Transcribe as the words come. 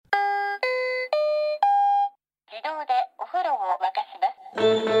Hello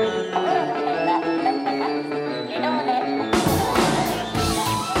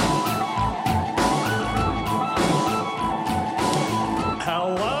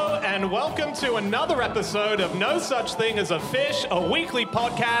and welcome to another episode of No Such Thing as a Fish, a weekly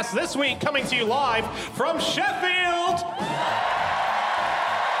podcast. This week coming to you live from Sheffield.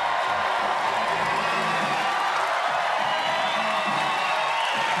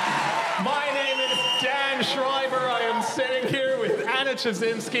 My name is Dan Schreiber. I am sitting here with Anna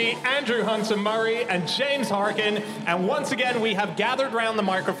Chazinski, Andrew Hunter-Murray, and James Harkin. And once again, we have gathered around the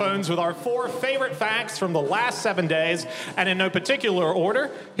microphones with our 4 favorite facts from the last 7 days. And in no particular order,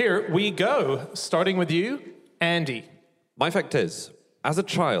 here we go. Starting with you, Andy. My fact is, as a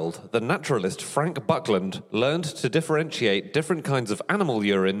child, the naturalist Frank Buckland learned to differentiate different kinds of animal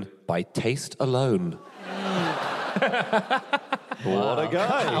urine by taste alone. What a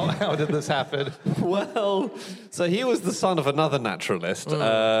guy. How did this happen? Well, so he was the son of another naturalist,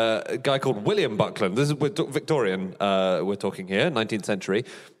 a guy called William Buckland. This is Victorian, we're talking here, 19th century.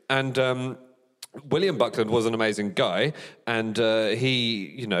 And William Buckland was an amazing guy, and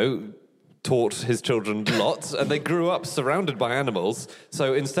he, taught his children lots, and they grew up surrounded by animals.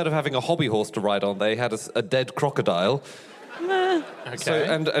 So instead of having a hobby horse to ride on, they had a dead crocodile. Okay. So,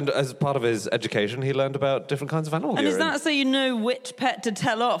 and as part of his education, he learned about different kinds of animal And urine. is that so you know which pet to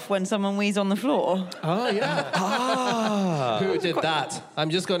tell off when someone wheezes on the floor? Oh, yeah. Who did that? I'm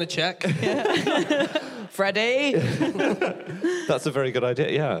just going to check. Freddie? That's a very good idea,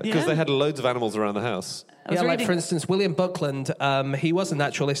 yeah. Because they had loads of animals around the house. Yeah, like for instance, William Buckland, he was a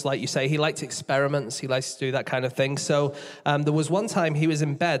naturalist, like you say. He liked experiments. He likes to do that kind of thing. So there was one time he was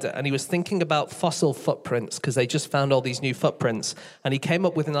in bed and he was thinking about fossil footprints because they just found all these new footprints. And he came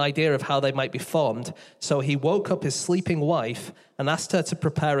up with an idea of how they might be formed. So he woke up his sleeping wife and asked her to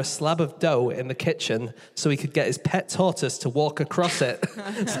prepare a slab of dough in the kitchen so he could get his pet tortoise to walk across it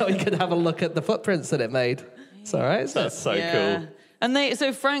so he could have a look at the footprints that it made. It's all right, isn't it? That's so cool. And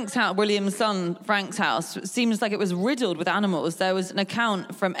so Frank's house, William's son, Frank's house, seems like it was riddled with animals. There was an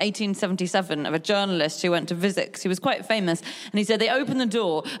account from 1877 of a journalist who went to visit, because he was quite famous, and he said they opened the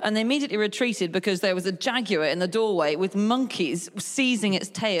door and they immediately retreated because there was a jaguar in the doorway with monkeys seizing its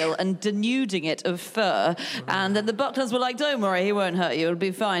tail and denuding it of fur. And then the Bucklands were like, don't worry, he won't hurt you, it'll be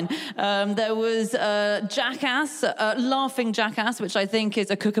fine. There was a jackass, a laughing jackass, which I think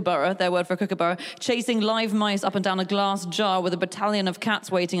is a kookaburra, their word for a kookaburra, chasing live mice up and down a glass jar with a battalion of cats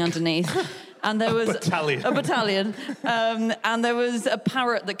waiting underneath. And there was a battalion. And there was a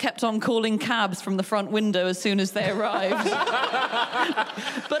parrot that kept on calling cabs from the front window as soon as they arrived.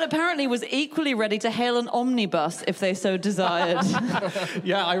 But apparently was equally ready to hail an omnibus if they so desired.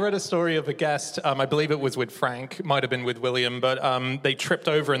 Yeah, I read a story of a guest, I believe it was with Frank, might have been with William, but they tripped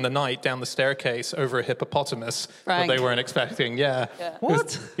over in the night down the staircase over a hippopotamus that they weren't expecting. Yeah.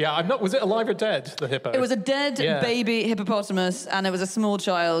 What? Was it alive or dead, the hippo? It was a dead baby hippopotamus, and it was a small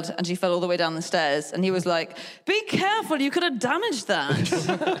child, and she fell all the way down the stairs, and he was like, be careful, you could have damaged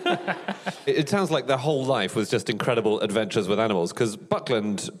that. It sounds like their whole life was just incredible adventures with animals, because both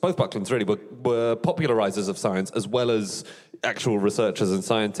Bucklands really were popularizers of science as well as actual researchers and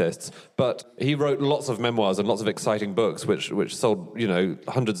scientists. But he wrote lots of memoirs and lots of exciting books, which sold,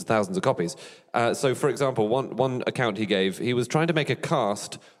 hundreds of thousands of copies. So, for example, one account he gave, he was trying to make a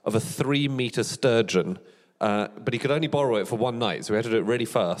cast of a 3-meter sturgeon, but he could only borrow it for one night, so he had to do it really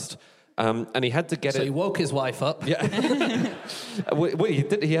fast. And he had to get it. So he woke his wife up. Yeah. He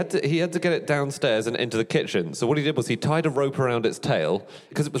did. He had to get it downstairs and into the kitchen. So what he did was he tied a rope around its tail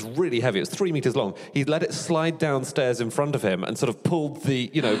because it was really heavy. It was 3 meters long. He let it slide downstairs in front of him and sort of pulled the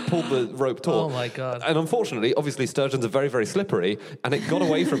rope taut. Oh my God! And unfortunately, obviously, sturgeons are very, very slippery, and it got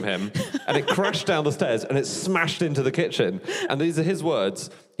away from him and it crashed down the stairs and it smashed into the kitchen. And these are his words.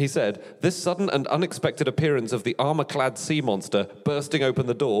 He said, "This sudden and unexpected appearance of the armor-clad sea monster bursting open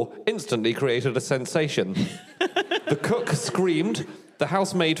the door instantly created a sensation. The cook screamed, the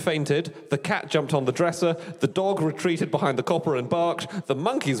housemaid fainted, the cat jumped on the dresser, the dog retreated behind the copper and barked, the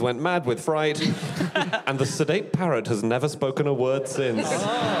monkeys went mad with fright, and the sedate parrot has never spoken a word since."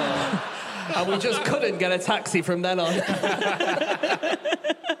 And we just couldn't get a taxi from then on.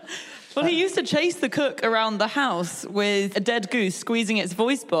 Well, he used to chase the cook around the house with a dead goose, squeezing its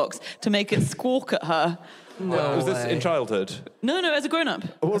voice box to make it squawk at her. Was this in childhood? No, as a grown-up.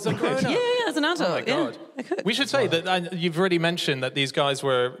 As a grown-up? Yeah, as an adult. Oh my God. Yeah, I could. We should say that you've already mentioned that these guys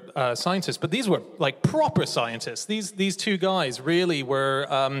were scientists, but these were like proper scientists. These two guys really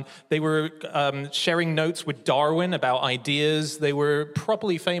were, they were sharing notes with Darwin about ideas. They were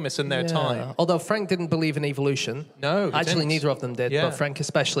properly famous in their time. Although Frank didn't believe in evolution. No, he Actually, didn't. neither of them did, Yeah. but Frank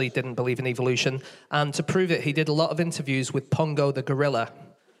especially didn't believe in evolution. And to prove it, he did a lot of interviews with Pongo the gorilla,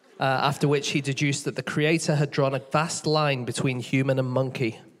 after which he deduced that the creator had drawn a vast line between human and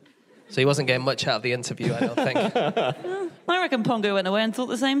monkey. So he wasn't getting much out of the interview, I don't think. I reckon Pongo went away and thought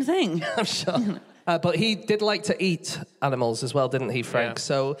the same thing. I'm sure. But he did like to eat animals as well, didn't he, Frank? Yeah.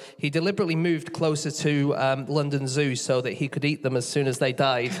 So he deliberately moved closer to London Zoo so that he could eat them as soon as they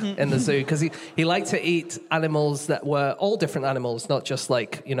died in the zoo. Because he liked to eat animals that were all different animals, not just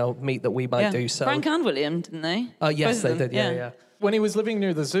like, meat that we might do. So Frank and William, didn't they? yes, Both of they them, did, yeah. When he was living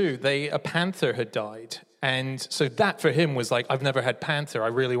near the zoo, a panther had died. And so that for him was like, I've never had panther. I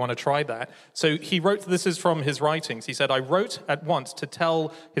really want to try that. So he wrote, this is from his writings. He said, I wrote at once to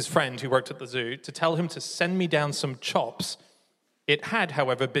tell his friend who worked at the zoo, to tell him to send me down some chops. It had,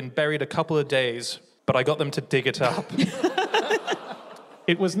 however, been buried a couple of days, but I got them to dig it up.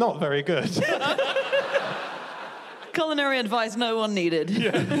 It was not very good. Culinary advice no one needed.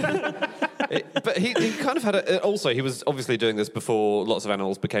 But he kind of had also, he was obviously doing this before lots of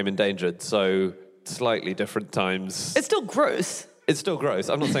animals became endangered, so slightly different times. It's still gross. It's still gross.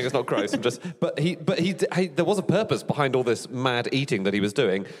 I'm not saying it's not gross. But there was a purpose behind all this mad eating that he was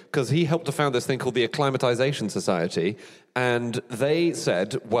doing, because he helped to found this thing called the Acclimatization Society, and they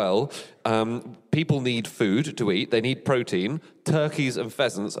said, well, people need food to eat. They need protein. Turkeys and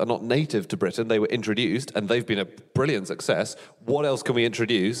pheasants are not native to Britain. They were introduced, and they've been a brilliant success. What else can we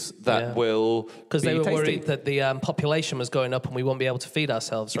introduce that will Because they were tasty? worried that the population was going up and we won't be able to feed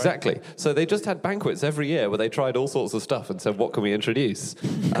ourselves, right? Exactly. So they just had banquets every year where they tried all sorts of stuff and said, what can we introduce?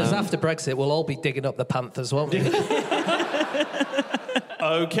 Because after Brexit, we'll all be digging up the panthers, won't we?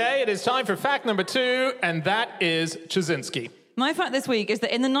 Okay, it is time for fact number 2, and that is Chazinski. My fact this week is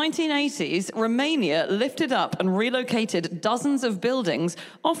that in the 1980s, Romania lifted up and relocated dozens of buildings,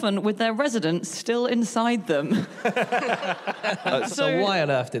 often with their residents still inside them. So why on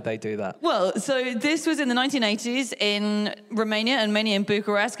earth did they do that? Well, so this was in the 1980s in Romania, and mainly in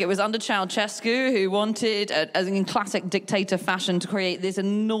Bucharest. It was under Ceausescu, who wanted, as in classic dictator fashion, to create this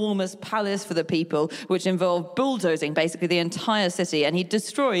enormous palace for the people, which involved bulldozing basically the entire city, and he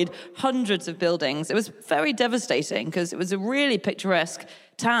destroyed hundreds of buildings. It was very devastating because it was a really picturesque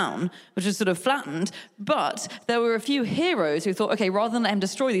town, which was sort of flattened, but there were a few heroes who thought, okay, rather than let him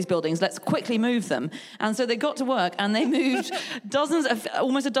destroy these buildings, let's quickly move them. And so they got to work and they moved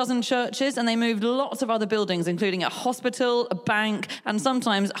almost a dozen churches, and they moved lots of other buildings, including a hospital, a bank, and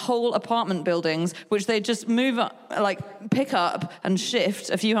sometimes whole apartment buildings, which they just move up, pick up and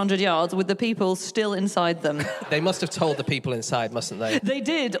shift a few hundred yards with the people still inside them. They must have told the people inside, mustn't they? They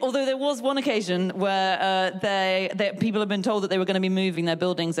did, although there was one occasion where people had been told that they were going to be moving their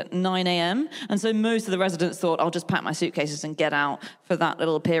buildings at 9 a.m. And so most of the residents thought, I'll just pack my suitcases and get out for that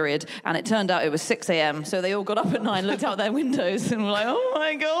little period. And it turned out it was 6 a.m. So they all got up at 9, looked out their windows and were like, oh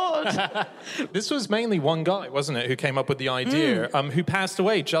my God. This was mainly one guy, wasn't it, who came up with the idea, who passed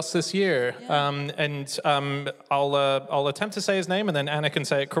away just this year. Yeah. I'll attempt to say his name, and then Anna can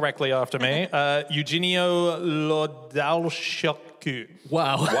say it correctly after me. Eugenio Lodalchuk.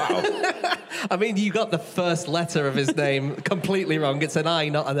 Wow. I mean, you got the first letter of his name completely wrong. It's an I,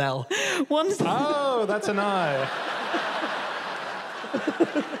 not an L. Oh, that's an I.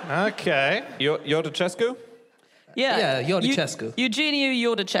 Okay. Iordachescu? Yeah, Iordachescu.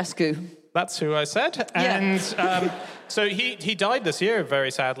 Eugenio Iordachescu. That's who I said. Yeah. And so he died this year,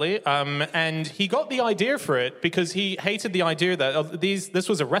 very sadly. And he got the idea for it because he hated the idea that this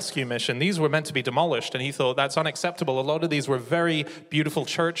was a rescue mission. These were meant to be demolished. And he thought that's unacceptable. A lot of these were very beautiful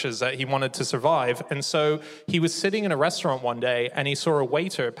churches that he wanted to survive. And so he was sitting in a restaurant one day and he saw a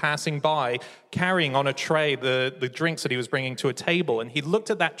waiter passing by carrying on a tray the drinks that he was bringing to a table. And he looked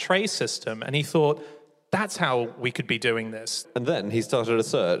at that tray system and he thought, that's how we could be doing this. And then he started a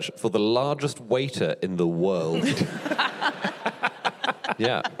search for the largest waiter in the world.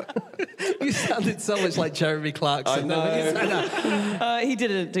 Yeah. You sounded so much like Jeremy Clarkson. I know. When you said that. He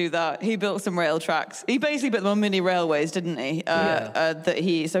didn't do that. He built some rail tracks. He basically built them on mini railways, didn't he?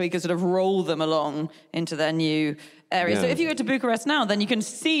 So he could sort of roll them along into their new area. Yeah. So if you go to Bucharest now, then you can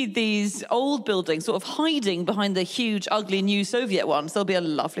see these old buildings sort of hiding behind the huge, ugly new Soviet ones. There'll be a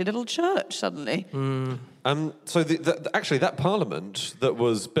lovely little church suddenly. So actually, that parliament that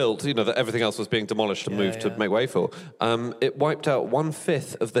was built, that everything else was being demolished and moved to make way for, it wiped out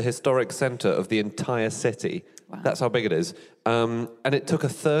 1/5 of the historic centre of the entire city. Wow. That's how big it is. And it took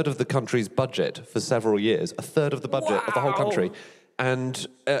 1/3 of the country's budget for several years. 1/3 of the budget of the whole country. And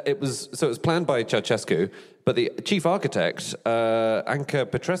it was planned by Ceausescu, but the chief architect, Anca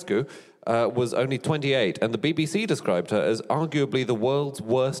Petrescu, was only 28, and the BBC described her as arguably the world's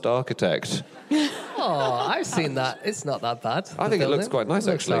worst architect. Oh, I've seen that. It's not that bad. I think it looks quite nice,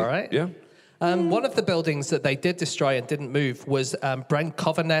 actually. All right. Yeah. One of the buildings that they did destroy and didn't move was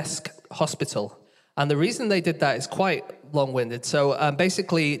Brankovenesk Hospital. And the reason they did that is quite long-winded. So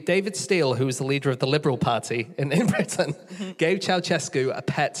basically, David Steele, who was the leader of the Liberal Party in Britain, gave Ceausescu a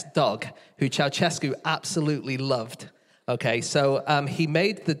pet dog, who Ceausescu absolutely loved. Okay, so he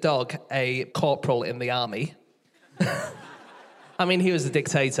made the dog a corporal in the army. I mean, he was a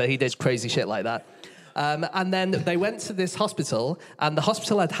dictator. He did crazy shit like that. And then they went to this hospital, and the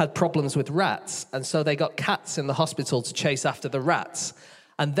hospital had problems with rats, and so they got cats in the hospital to chase after the rats.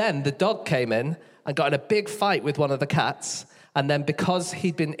 And then the dog came in and got in a big fight with one of the cats, and then because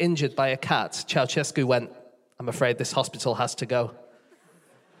he'd been injured by a cat, Ceausescu went, "I'm afraid this hospital has to go."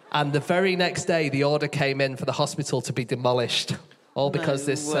 And the very next day, the order came in for the hospital to be demolished, all because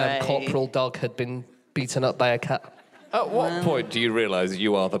this corporal dog had been beaten up by a cat. At what point do you realise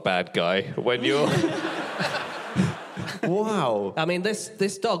you are the bad guy? When you're... Wow. I mean,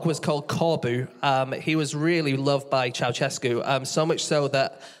 this dog was called Corbu. He was really loved by Ceausescu, so much so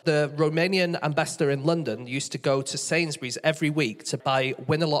that the Romanian ambassador in London used to go to Sainsbury's every week to buy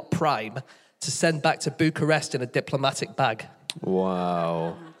Winalot Prime to send back to Bucharest in a diplomatic bag.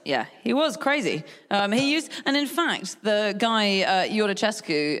 Wow. Yeah, he was crazy. And in fact, the guy,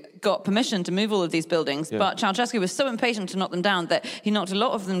 Iordache, got permission to move all of these buildings, but Ceausescu was so impatient to knock them down that he knocked a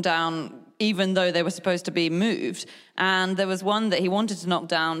lot of them down even though they were supposed to be moved. And there was one that he wanted to knock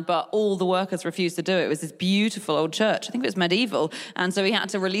down, but all the workers refused to do it. It was this beautiful old church. I think it was medieval. And so he had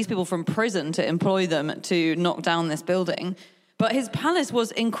to release people from prison to employ them to knock down this building. But his palace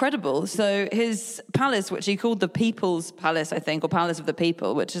was incredible. So his palace, which he called the People's Palace, I think, or Palace of the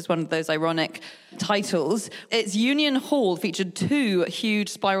People, which is one of those ironic titles, its Union Hall featured 2 huge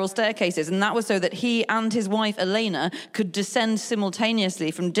spiral staircases, and that was so that he and his wife, Elena, could descend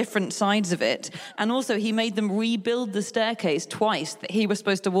simultaneously from different sides of it. And also he made them rebuild the staircase twice that he was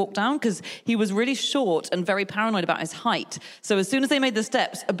supposed to walk down, because he was really short and very paranoid about his height. So as soon as they made the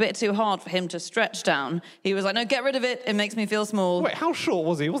steps a bit too hard for him to stretch down, he was like, no, get rid of it. It makes me feel small. Wait, how short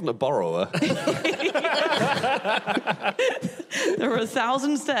was he? He wasn't a borrower. There were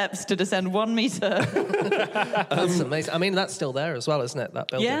 1,000 steps to descend 1 meter. That's amazing. I mean, that's still there as well, isn't it? That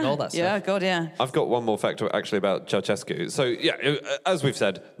building, all that stuff. Yeah, God, yeah. I've got one more fact actually about Ceausescu. So, yeah, as we've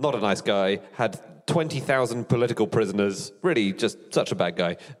said, not a nice guy, had 20,000 political prisoners, really just such a bad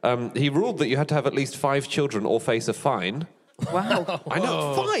guy. He ruled that you had to have at least 5 children or face a fine. Wow. I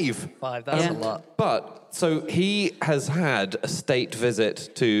know, 5! 5, that's a lot. But, so he has had a state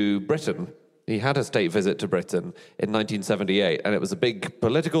visit to Britain. He had a state visit to Britain in 1978, and it was a big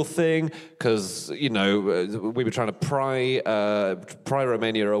political thing because, we were trying to pry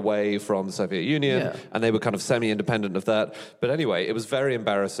Romania away from the Soviet Union, and they were kind of semi-independent of that. But anyway, it was very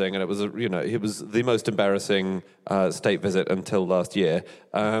embarrassing, and it was, it was the most embarrassing state visit until last year.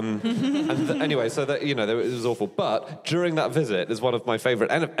 Anyway, so that, it was awful. But during that visit is one of my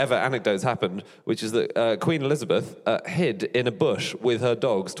favourite ever anecdotes happened, which is that Queen Elizabeth hid in a bush with her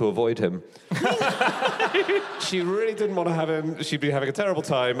dogs to avoid him. She really didn't want to have him. She'd be having a terrible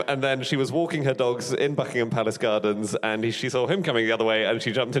time, and then she was walking her dogs in Buckingham Palace Gardens, and she saw him coming the other way, and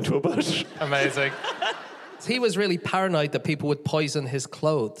she jumped into a bush. Amazing. He was really paranoid that people would poison his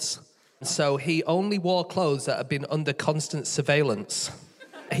clothes. So he only wore clothes that had been under constant surveillance.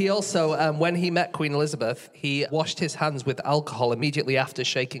 He also, when he met Queen Elizabeth, he washed his hands with alcohol immediately after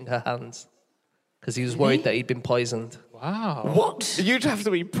shaking her hands because he was worried that he'd been poisoned. Wow. What? You'd have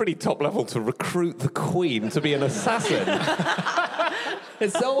to be pretty top level to recruit the Queen to be an assassin.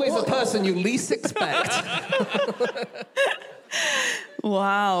 It's always the person you least expect.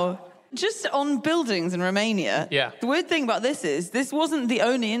 Wow. Just on buildings in Romania, the weird thing about this is this wasn't the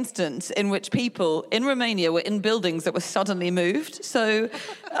only instance in which people in Romania were in buildings that were suddenly moved. So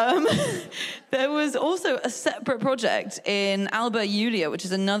there was also a separate project in Alba Iulia, which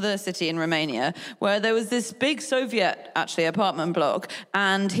is another city in Romania, where there was this big Soviet, actually, apartment block,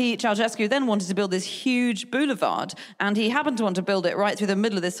 and Ceausescu then wanted to build this huge boulevard, and he happened to want to build it right through the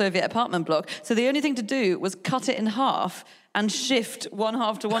middle of this Soviet apartment block. So the only thing to do was cut it in half and shift one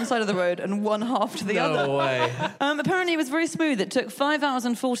half to one side of the road and one half to the other. No way. Apparently it was very smooth. It took 5 hours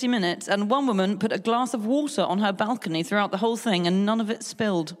and 40 minutes, and one woman put a glass of water on her balcony throughout the whole thing, and none of it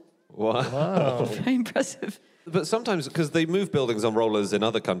spilled. Wow. Very impressive. But sometimes, because they move buildings on rollers in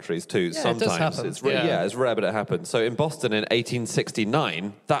other countries too, Yeah, sometimes it does happen. it's rare, but it happens. So in Boston in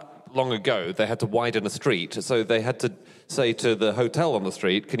 1869, that long ago, they had to widen a street, so they had to say to the hotel on the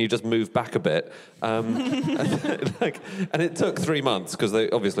street, "Can you just move back a bit?" And it took 3 months because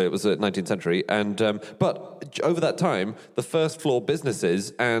obviously it was the 19th century. But over that time, the first floor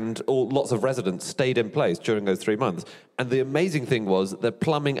businesses and lots of residents stayed in place during those 3 months. And the amazing thing was that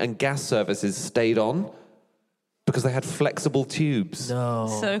plumbing and gas services stayed on because they had flexible tubes. No.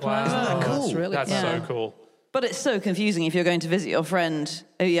 So clever. Isn't that cool? That's really That's so cool. But it's so confusing if you're going to visit your friend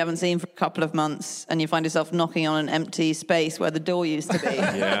who you haven't seen for a couple of months and you find yourself knocking on an empty space where the door used to be.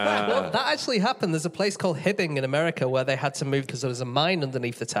 Well, that actually happened. There's a place called Hibbing in America where they had to move because there was a mine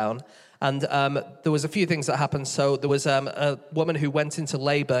underneath the town. And there was a few things that happened. So there was a woman who went into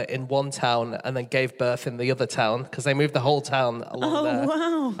labor in one town and then gave birth in the other town because they moved the whole town along there.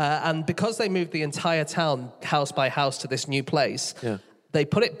 Oh, wow. And because they moved the entire town house by house to this new place, they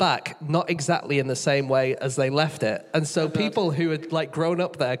put it back not exactly in the same way as they left it. And so people who had like grown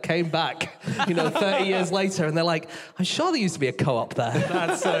up there came back, 30 years later, and they're like, I'm sure there used to be a co-op there.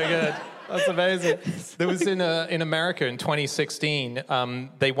 That's so good. That's amazing. There was in America in 2016,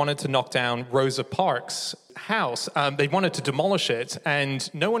 they wanted to knock down Rosa Parks' house. They wanted to demolish it, and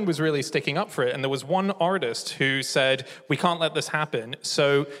no one was really sticking up for it. And there was one artist who said, we can't let this happen.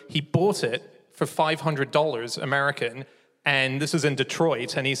 So he bought it for $500 American. And this was in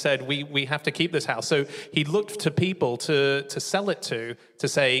Detroit, and he said, we have to keep this house. So he looked to people to sell it to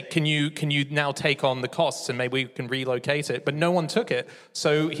say, can you now take on the costs and maybe we can relocate it? But no one took it.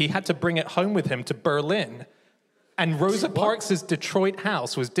 So he had to bring it home with him to Berlin. And Rosa Parks' Detroit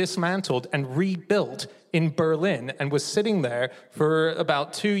house was dismantled and rebuilt in Berlin and was sitting there for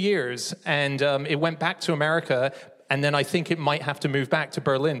about 2 years. And it went back to America. And then I think it might have to move back to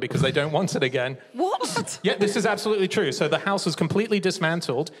Berlin because they don't want it again. What? Yeah, this is absolutely true. So the house was completely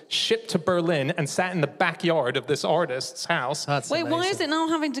dismantled, shipped to Berlin, and sat in the backyard of this artist's house. Wait, why is it now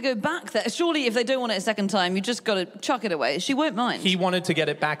having to go back there? Surely if they don't want it a second time, you just got to chuck it away. She won't mind. He wanted to get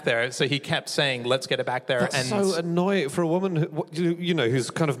it back there, so he kept saying, let's get it back there. That's so annoying for a woman whose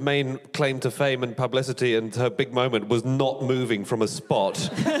kind of main claim to fame and publicity and her big moment was not moving from a spot.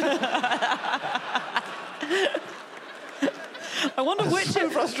 I wonder which so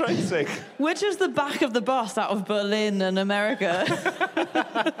frustrating. Which is the back of the bus out of Berlin and America?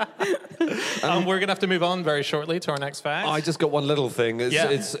 We're going to have to move on very shortly to our next fact. I just got one little thing.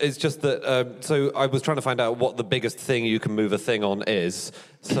 It's just that, so I was trying to find out what the biggest thing you can move a thing on is.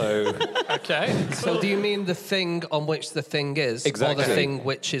 So Okay. So do you mean the thing on which the thing is? Exactly. Or the thing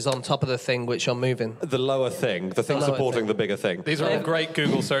which is on top of the thing which you're moving? the lower thing, the thing lower supporting thing. the bigger thing. These are all great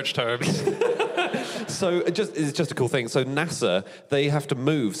Google search terms. So it's just a cool thing. So NASA, they have to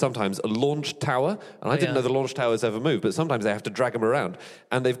move sometimes a launch tower, and I didn't know the launch towers ever move, but sometimes they have to drag them around.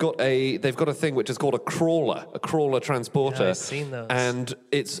 And they've got a thing which is called a crawler transporter. Yeah, I've seen those. And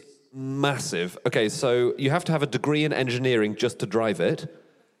it's massive. Okay, so you have to have a degree in engineering just to drive it.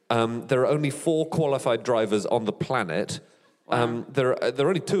 There are only 4 qualified drivers on the planet. There are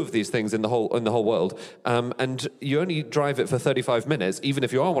only 2 of these things in the whole world, and you only drive it for 35 minutes, even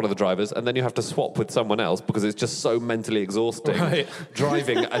if you are one of the drivers, and then you have to swap with someone else because it's just so mentally exhausting. Right.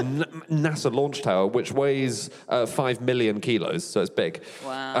 Driving a NASA launch tower which weighs 5 million kilos, so it's big.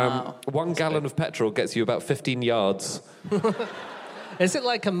 Wow. 1 gallon of petrol gets you about 15 yards. Is it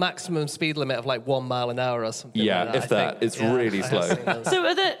like a maximum speed limit of like 1 mile an hour or something? Yeah, like if that. It's really I have slow. seen those. So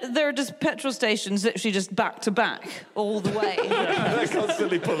are there are just petrol stations literally just back to back all the way? They're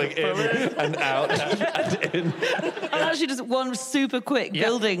constantly pulling in and out and in. And actually just one super quick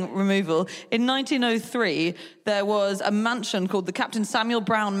building removal. In 1903, there was a mansion called the Captain Samuel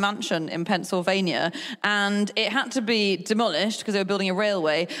Brown Mansion in Pennsylvania, and it had to be demolished because they were building a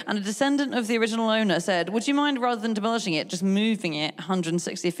railway, and a descendant of the original owner said, would you mind, rather than demolishing it, just moving it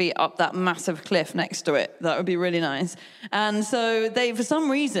 160 feet up that massive cliff next to it. That would be really nice. And so for some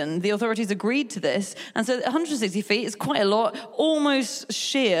reason, the authorities agreed to this. And so 160 feet is quite a lot, almost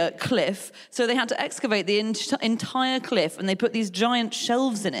sheer cliff. So they had to excavate the entire cliff, and they put these giant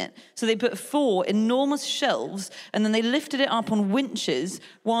shelves in it. So they put 4 enormous shelves, and then they lifted it up on winches,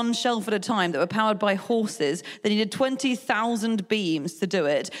 one shelf at a time, that were powered by horses. They needed 20,000 beams to do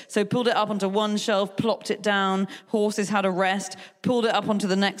it. So pulled it up onto one shelf, plopped it down, horses had a rest, pulled it up onto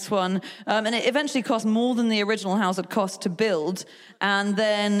the next one. And it eventually cost more than the original house had cost to build. And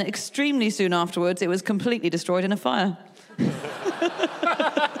then extremely soon afterwards, it was completely destroyed in a fire.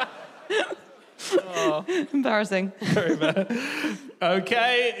 Embarrassing. Very bad.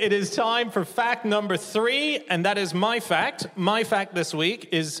 Okay, it is time for fact number 3, and that is my fact. My fact this week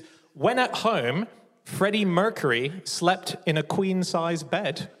is, when at home, Freddie Mercury slept in a queen-size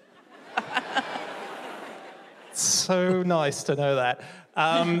bed. So nice to know that.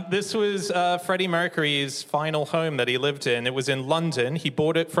 This was Freddie Mercury's final home that he lived in. It was in London. He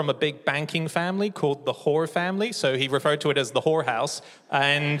bought it from a big banking family called the Whore family, so he referred to it as the Whore House.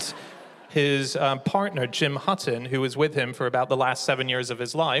 And his partner, Jim Hutton, who was with him for about the last 7 years of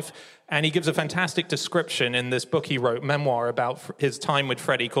his life. And he gives a fantastic description in this book he wrote, memoir, about his time with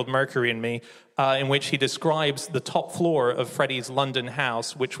Freddie called Mercury and Me, in which he describes the top floor of Freddie's London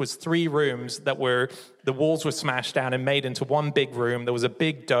house, which was 3 rooms that the walls were smashed down and made into one big room. There was a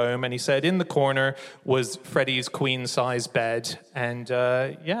big dome, and he said in the corner was Freddie's queen-size bed. And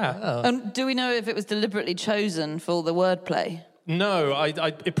Do we know if it was deliberately chosen for the wordplay? No,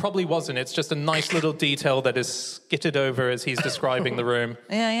 it probably wasn't. It's just a nice little detail that is skittered over as he's describing the room.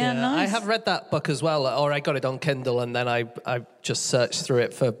 Yeah, nice. I have read that book as well, or I got it on Kindle, and then I just searched through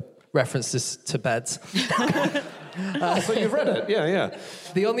it for references to beds. So you've read it? Yeah.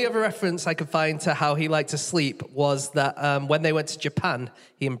 The only other reference I could find to how he liked to sleep was that when they went to Japan,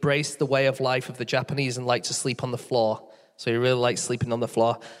 he embraced the way of life of the Japanese and liked to sleep on the floor. So he really liked sleeping on the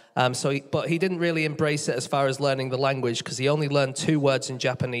floor. But he didn't really embrace it as far as learning the language, because he only learned 2 words in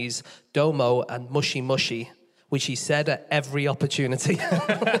Japanese, domo and mushi mushi, which he said at every opportunity.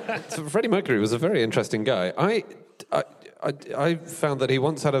 So Freddie Mercury was a very interesting guy. I found that he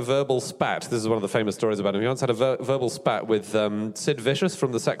once had a verbal spat. This is one of the famous stories about him. He once had a verbal spat with Sid Vicious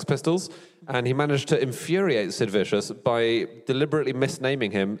from the Sex Pistols, and he managed to infuriate Sid Vicious by deliberately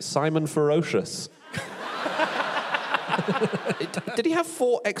misnaming him Simon Ferocious. Did he have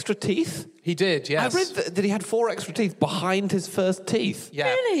 4 extra teeth? He did, yes. I read that he had 4 extra teeth behind his first teeth. Yeah.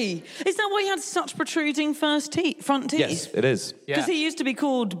 Really? Is that why he had such protruding front teeth? Yes, it is. Because he used to be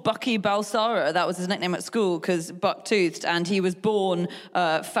called Bucky Balsara. That was his nickname at school, because buck-toothed. And he was born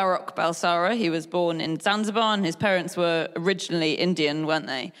Farrokh Balsara. He was born in Zanzibar, and his parents were originally Indian, weren't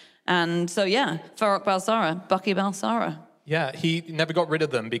they? And so, Farrokh Balsara, Bucky Balsara. Yeah, he never got rid of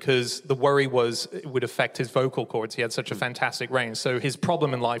them because the worry was it would affect his vocal cords. He had such a fantastic range. So his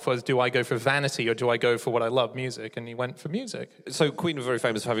problem in life was, do I go for vanity or do I go for what I love, music? And he went for music. So Queen were very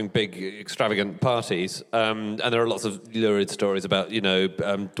famous for having big, extravagant parties. And there are lots of lurid stories about,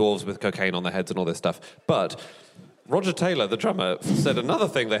 dwarves with cocaine on their heads and all this stuff. But Roger Taylor, the drummer, said another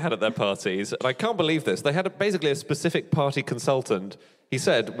thing they had at their parties, and I can't believe this. They had basically a specific party consultant. He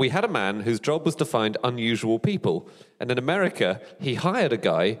said, we had a man whose job was to find unusual people. And in America, he hired a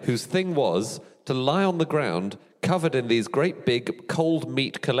guy whose thing was to lie on the ground covered in these great big cold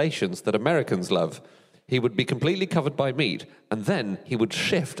meat collations that Americans love. He would be completely covered by meat, and then he would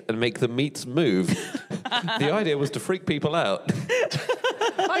shift and make the meats move. The idea was to freak people out.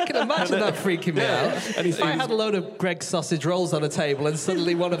 I can imagine that freaking me out. And if I had a load of Greg's sausage rolls on a table and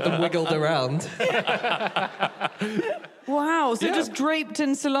suddenly one of them wiggled around. Wow, so just draped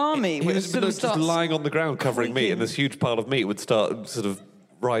in salami. He was just lying on the ground covering meat, and this huge pile of meat would start sort of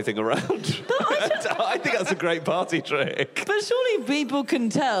writhing around. I think that's a great party trick. But surely people can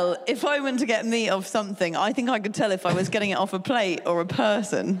tell, if I went to get meat off something, I think I could tell if I was getting it off a plate or a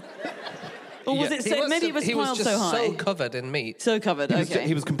person. Or was it so? Maybe it was piled so high. He was so covered in meat. So covered, okay.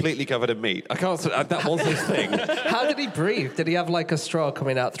 He was completely covered in meat. I can't say that was his thing. How did he breathe? Did he have like a straw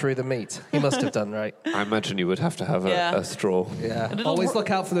coming out through the meat? He must have done, right? I imagine you would have to have a straw. Yeah. Always look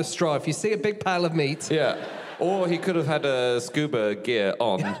out for the straw. If you see a big pile of meat. Yeah. Or he could have had a scuba gear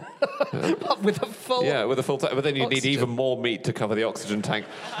on. With a full... Yeah, with a full tank. But then you need even more meat to cover the oxygen tank.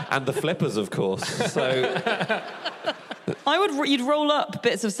 And the flippers, of course. So... You'd roll up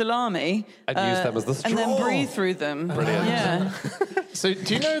bits of salami and use them as the straw. And then breathe through them. Brilliant. Yeah. So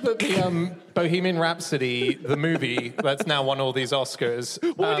do you know that the Bohemian Rhapsody, the movie, that's now won all these Oscars...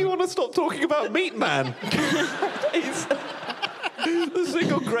 Why do you want to stop talking about Meat Man? He's the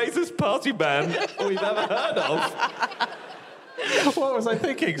single greatest party man we've ever heard of. What was I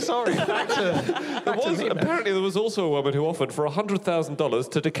thinking? Sorry. Apparently there was also a woman who offered for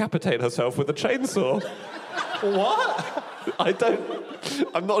 $100,000 to decapitate herself with a chainsaw. What?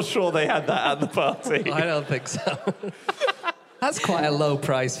 I'm not sure they had that at the party. I don't think so. That's quite a low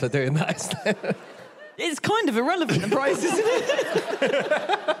price for doing that, isn't it? It's kind of irrelevant, the price, isn't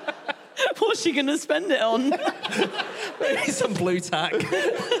it? What's she going to spend it on? Maybe some blue tack.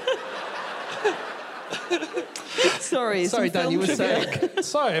 Sorry, Dan, you were saying.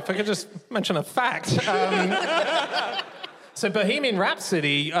 Sorry, if I could just mention a fact. So Bohemian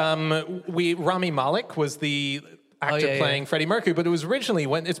Rhapsody, Rami Malek was the actor playing Freddie Mercury, but it was originally,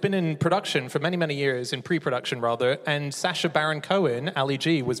 it's been in production for many, many years, in pre-production rather, and Sacha Baron Cohen, Ali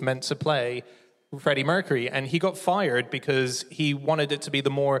G, was meant to play Freddie Mercury, and he got fired because he wanted it to be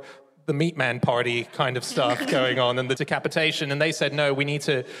the Meat Man party kind of stuff going on and the decapitation. And they said, no, we need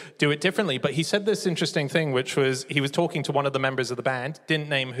to do it differently. But he said this interesting thing, which was he was talking to one of the members of the band, didn't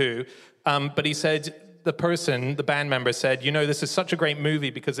name who, but he said, the band member said, this is such a great movie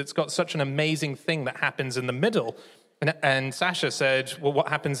because it's got such an amazing thing that happens in the middle. And Sacha said, well, what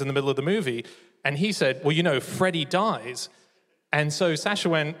happens in the middle of the movie? And he said, well, Freddie dies. And so Sacha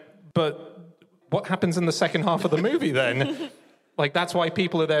went, but what happens in the second half of the movie then? Like, that's why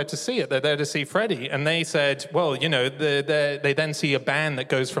people are there to see it. They're there to see Freddie. And they said, well, they then see a band that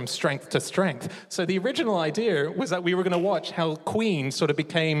goes from strength to strength. So the original idea was that we were going to watch how Queen sort of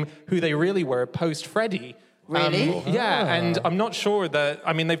became who they really were post-Freddie. Really? Yeah, and I'm not sure that...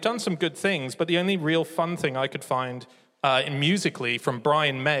 I mean, they've done some good things, but the only real fun thing I could find in musically from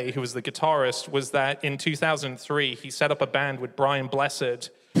Brian May, who was the guitarist, was that in 2003, he set up a band with Brian Blessed.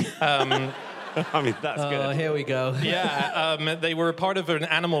 I mean, that's good. Oh, here we go. Yeah, they were part of an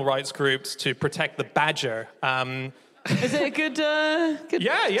animal rights groups to protect the badger. Is it a good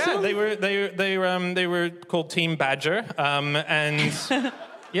Yeah. song? They were called Team Badger, and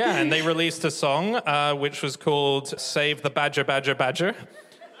and they released a song which was called "Save the Badger, Badger, Badger."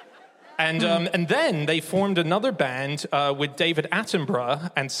 And then they formed another band with David Attenborough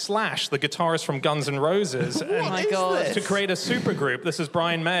and Slash, the guitarist from Guns N' Roses. Oh my God. To create a supergroup. This is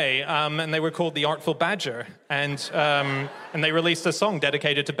Brian May, and they were called the Artful Badger. And they released a song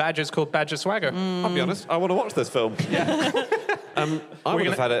dedicated to badgers called Badger Swagger. I'll be honest, I want to watch this film. Yeah. I would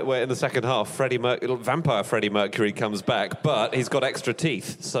have had it where in the second half, vampire Freddie Mercury comes back, but he's got extra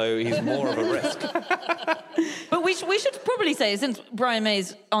teeth, so he's more of a risk. But we should probably say, since Brian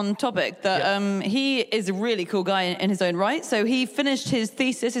May's on topic, that he is a really cool guy in his own right. So he finished his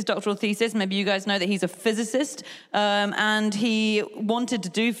doctoral thesis. Maybe you guys know that he's a physicist, and he wanted to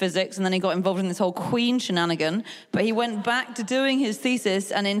do physics, and then he got involved in this whole Queen shenanigan. But he went back to doing his thesis,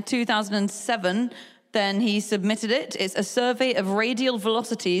 and in 2007... then he submitted it. It's a survey of radial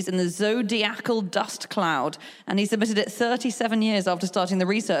velocities in the zodiacal dust cloud. And he submitted it 37 years after starting the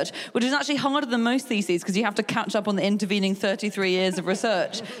research, which is actually harder than most theses because you have to catch up on the intervening 33 years of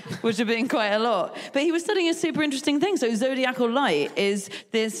research, which have been quite a lot. But he was studying a super interesting thing. So zodiacal light is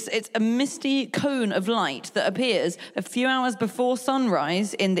it's a misty cone of light that appears a few hours before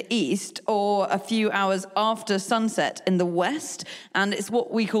sunrise in the east or a few hours after sunset in the west. And it's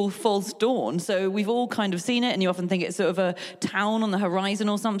what we call false dawn. So we've all kind of seen it, and you often think it's sort of a town on the horizon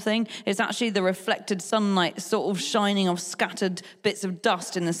or something. It's actually the reflected sunlight sort of shining off scattered bits of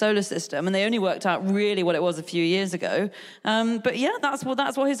dust in the solar system, and they only worked out really what it was a few years ago. But yeah, that's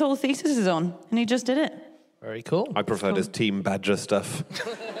what his whole thesis is on, and he just did it. Very cool. I preferred his Team Badger stuff.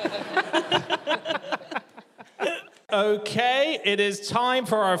 Okay, it is time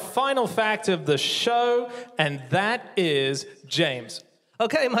for our final fact of the show, and that is James.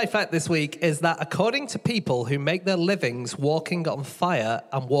 Okay, my fact this week is that according to people who make their livings walking on fire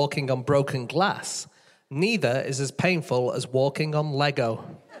and walking on broken glass, neither is as painful as walking on Lego.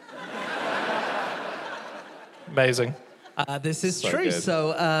 Amazing. This is So true. good.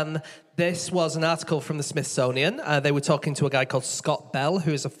 So this was an article from the Smithsonian. They were talking to a guy called Scott Bell,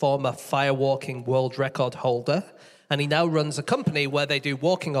 who is a former firewalking world record holder. And he now runs a company where they do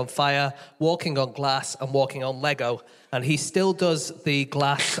walking on fire, walking on glass, and walking on Lego. And he still does the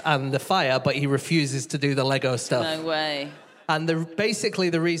glass and the fire, but he refuses to do the Lego stuff. No way. And basically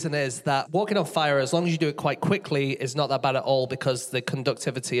the reason is that walking on fire, as long as you do it quite quickly, is not that bad at all because the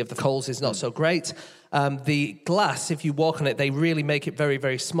conductivity of the coals is not so great. The glass, if you walk on it, they really make it very,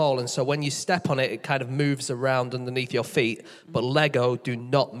 very small. And so when you step on it, it kind of moves around underneath your feet. But Lego do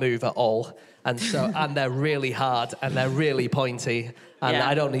not move at all. And they're really hard and they're really pointy. And Yeah.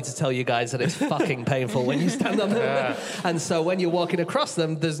 I don't need to tell you guys that it's fucking painful when you stand on them. Yeah. And so when you're walking across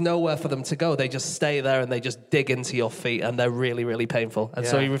them, there's nowhere for them to go. They just stay there and they just dig into your feet and they're really, really painful. And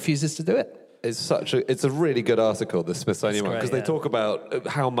so he refuses to do it. it's a really good article, the Smithsonian one, because they talk about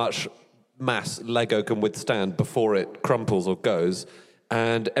how much mass Lego can withstand before it crumples or goes,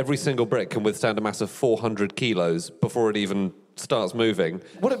 and every single brick can withstand a mass of 400 kilos before it even starts moving.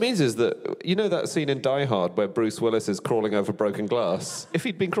 What it means is that, you know that scene in Die Hard where Bruce Willis is crawling over broken glass? If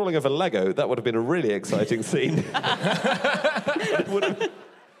he'd been crawling over Lego, that would have been a really exciting scene. It would have...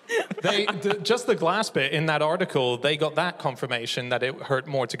 Just the glass bit in that article, they got that confirmation that it hurt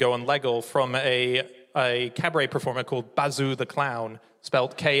more to go on Lego from a cabaret performer called Bazoo the Clown,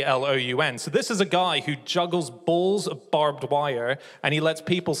 spelled Kloun. So this is a guy who juggles balls of barbed wire, and he lets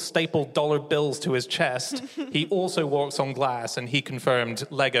people staple dollar bills to his chest. He also walks on glass, and he confirmed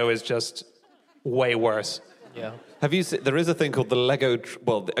Lego is just way worse. Yeah. Have you seen, there is a thing called the Lego,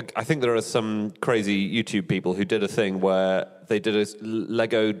 I think there are some crazy YouTube people who did a thing where they did a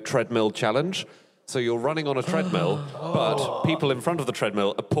Lego treadmill challenge. So you're running on a treadmill, but people in front of the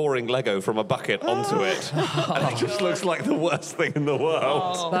treadmill are pouring Lego from a bucket onto it. And it just looks like the worst thing in the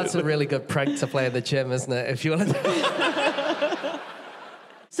world. That's a really good prank to play in the gym, isn't it? If you want to.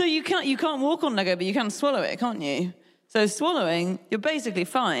 So you can't walk on Lego, but you can swallow it, can't you? So swallowing, you're basically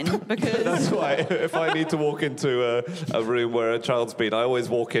fine because... That's why if I need to walk into a room where a child's been, I always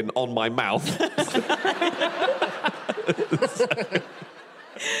walk in on my mouth.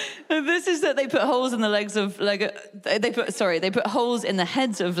 This is that they put holes in the legs of Lego. They put holes in the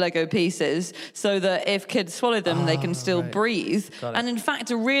heads of Lego pieces so that if kids swallow them, they can still breathe. And in fact,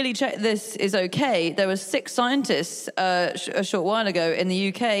 to really check this is okay, there were 6 scientists a short while ago in the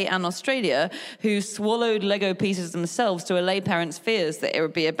UK and Australia who swallowed Lego pieces themselves to allay parents' fears that it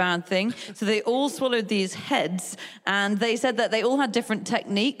would be a bad thing. So they all swallowed these heads, and they said that they all had different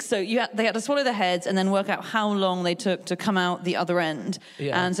techniques. So they had to swallow the heads and then work out how long they took to come out the other end.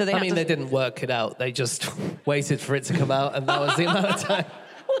 Yeah. And so they didn't work it out. They just waited for it to come out, and that was the amount of time.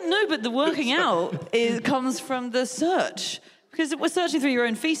 Well, no, but the working out comes from the search. Because searching through your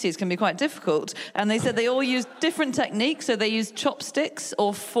own feces can be quite difficult. And they said they all used different techniques. So they used chopsticks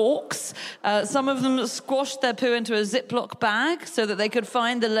or forks. Some of them squashed their poo into a Ziploc bag so that they could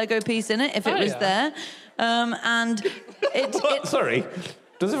find the Lego piece in it if it was there. And Sorry,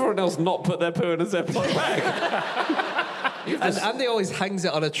 does everyone else not put their poo in a Ziploc bag? And Andy always hangs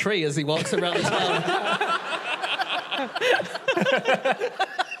it on a tree as he walks around the town.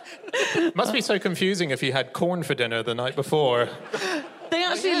 Must be so confusing if you had corn for dinner the night before. They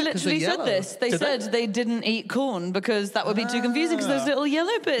actually literally said yellow. this. They said they didn't eat corn because that would be too confusing because those little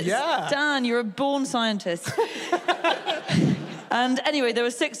yellow bits. Yeah. Dan, you're a born scientist. And anyway, there were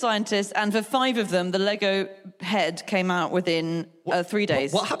 6 scientists, and for 5 of them, the Lego head came out within 3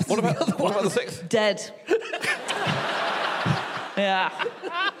 days. What happened? What about the 6th? Dead. Yeah.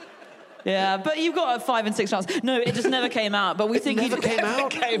 Yeah, but you've got a 5 and 6 chance. No, it just never came out. But we think he came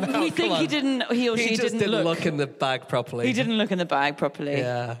out. We think he didn't. He or she just didn't look in the bag properly. He didn't look in the bag properly.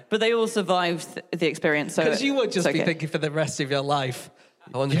 Yeah. But they all survived the experience. So Because you would just it's be okay. thinking for the rest of your life,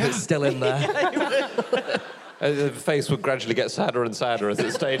 I wonder if it's still in there. The face would gradually get sadder and sadder as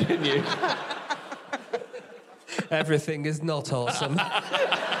it stayed in you. Everything is not awesome.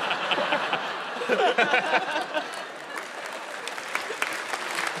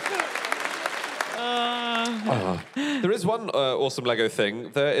 There is one awesome Lego thing.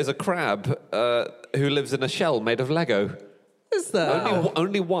 There is a crab who lives in a shell made of Lego. Is there?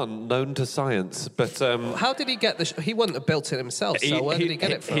 Only one known to science, but... How did he get he wouldn't have built it himself, so where did he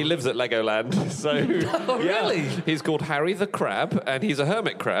get it from? He lives at Legoland, so... Oh, really? He's called Harry the Crab, and he's a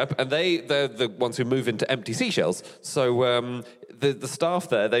hermit crab, and they're the ones who move into empty seashells. So the staff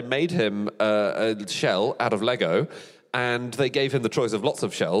there, they made him a shell out of Lego, and they gave him the choice of lots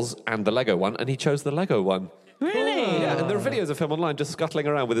of shells and the Lego one, and he chose the Lego one. Really? Yeah, and there are videos of him online just scuttling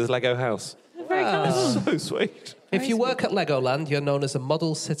around with his Lego house. Very colourful. So sweet. If you work at Legoland, you're known as a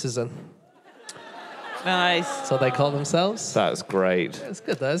model citizen. Nice. So they call themselves. That's great. It's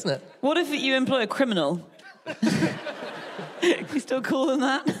good though, isn't it? What if you employ a criminal? You still call them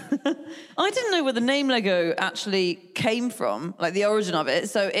that? I didn't know where the name Lego actually came from, like the origin of it.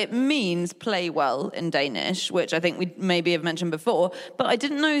 So it means play well in Danish, which I think we maybe have mentioned before. But I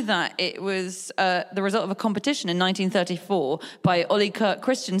didn't know that it was the result of a competition in 1934 by Ole Kirk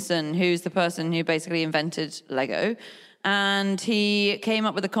Christensen, who's the person who basically invented Lego. And he came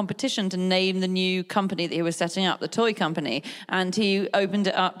up with a competition to name the new company that he was setting up, the toy company. And he opened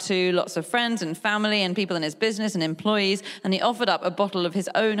it up to lots of friends and family and people in his business and employees. And he offered up a bottle of his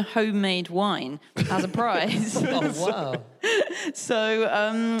own homemade wine as a prize. Oh, wow. So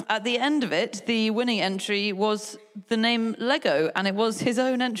at the end of it, the winning entry was the name Lego, and it was his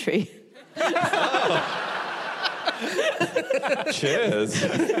own entry. Cheers.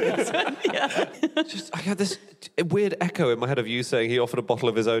 I had this weird echo in my head of you saying he offered a bottle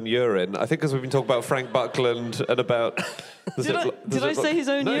of his own urine. I think because we've been talking about Frank Buckland and about... Did I say his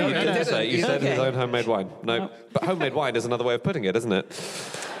own no, urine? You didn't say it. You said his Okay. own homemade wine. No, but homemade wine is another way of putting it, isn't it?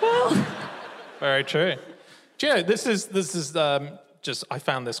 Very true. Do you know, this is just, I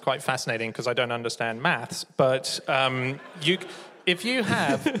found this quite fascinating because I don't understand maths, but if you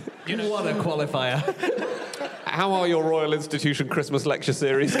have... What a qualifier. How are your Royal Institution Christmas lecture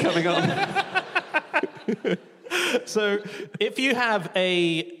series coming on? So if you have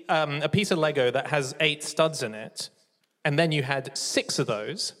a piece of Lego that has 8 studs in it, and then you had 6 of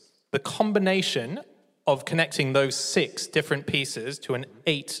those, the combination of connecting those 6 different pieces to an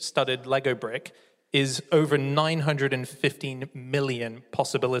 8-studded Lego brick is over 915 million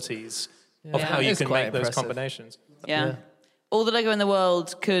possibilities of how you It's can quite make those impressive. combinations. Yeah. All the Lego in the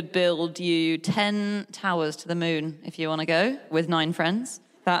world could build you 10 towers to the moon if you want to go with 9 friends.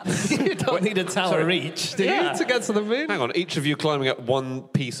 That's You don't need a tower each, do you, to get to the moon? Hang on, each of you climbing up one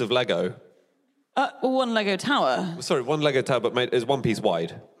piece of Lego. one Lego tower. Sorry, one Lego tower, but is one piece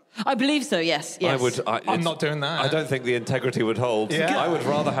wide. I believe so. Yes. I'm not doing that. I don't think the integrity would hold. Yeah. I would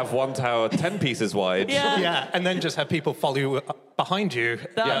rather have one tower 10 pieces wide. Yeah. Yeah, and then just have people follow you behind you.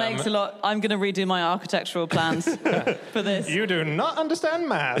 That makes a lot. I'm going to redo my architectural plans for this. You do not understand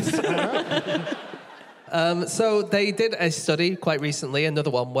maths. So they did a study quite recently,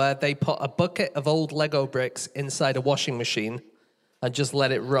 another one, where they put a bucket of old Lego bricks inside a washing machine and just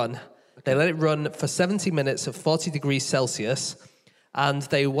let it run. They let it run for 70 minutes at 40 degrees Celsius, and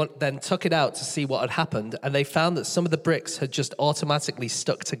they then took it out to see what had happened, and they found that some of the bricks had just automatically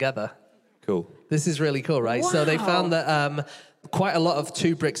stuck together. Cool. This is really cool, right? So they Wow. found that quite a lot of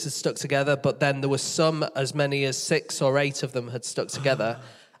 2 bricks had stuck together, but then there were some, as many as 6 or 8 of them had stuck together.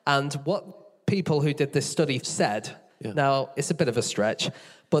 And what people who did this study said, now it's a bit of a stretch,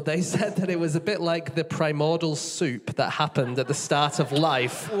 but they said that it was a bit like the primordial soup that happened at the start of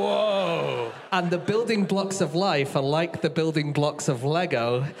life. Whoa. And the building blocks of life are like the building blocks of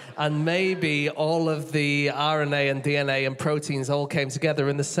Lego, and maybe all of the RNA and DNA and proteins all came together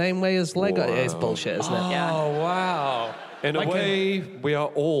in the same way as Lego. It is bullshit, isn't it? Yeah. Oh, wow. In a way, we are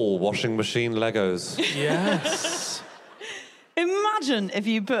all washing machine Legos. Yes. Imagine if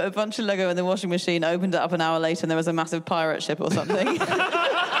you put a bunch of Lego in the washing machine, opened it up an hour later, and there was a massive pirate ship or something.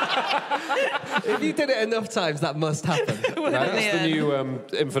 If you did it enough times, that must happen. That's the new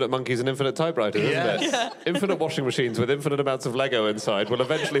infinite monkeys and infinite typewriters, isn't it? Yeah. Infinite washing machines with infinite amounts of Lego inside will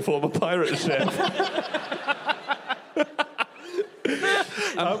eventually form a pirate ship.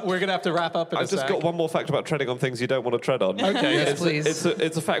 We're going to have to wrap up in a I've just sec. got one more fact about treading on things you don't want to tread on. Okay, Yes, yes, please.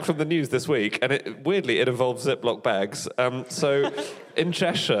 It's a fact from the news this week, and weirdly, it involves Ziploc bags. So, in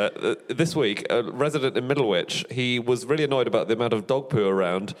Cheshire, this week, a resident in Middlewich, he was really annoyed about the amount of dog poo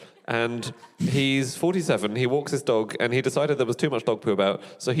around, and he's 47, he walks his dog, and he decided there was too much dog poo about,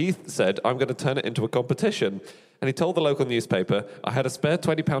 so he said, I'm going to turn it into a competition. And he told the local newspaper, I had a spare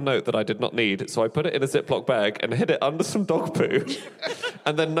 £20 note that I did not need, so I put it in a Ziploc bag and hid it under some dog poo,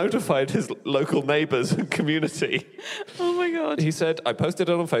 and then notified his local neighbours and community. Oh my God. He said, I posted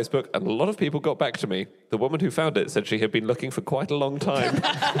it on Facebook, and a lot of people got back to me. The woman who found it said she had been looking for quite a long time.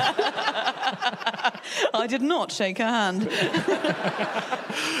 I did not shake her hand.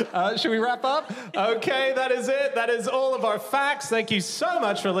 Should we wrap up? Okay, that is it. That is all of our facts. Thank you so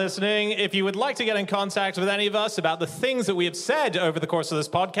much for listening. If you would like to get in contact with any of us about the things that we have said over the course of this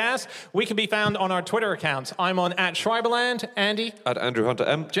podcast, we can be found on our Twitter accounts. I'm on @Schreiberland, Andy, At Andrew Hunter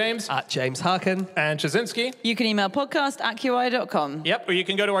M. James, At James Harkin. and Chazinski. You can email podcast@qi.com. Yep, or you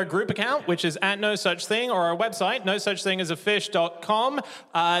can go to our group account, which is @NoSuchThing, or our website, nosuchthingasafish.com.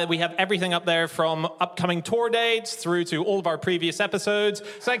 We have everything up there from upcoming tour dates through to all of our previous episodes.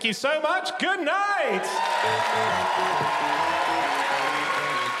 Thank you so much. Good night.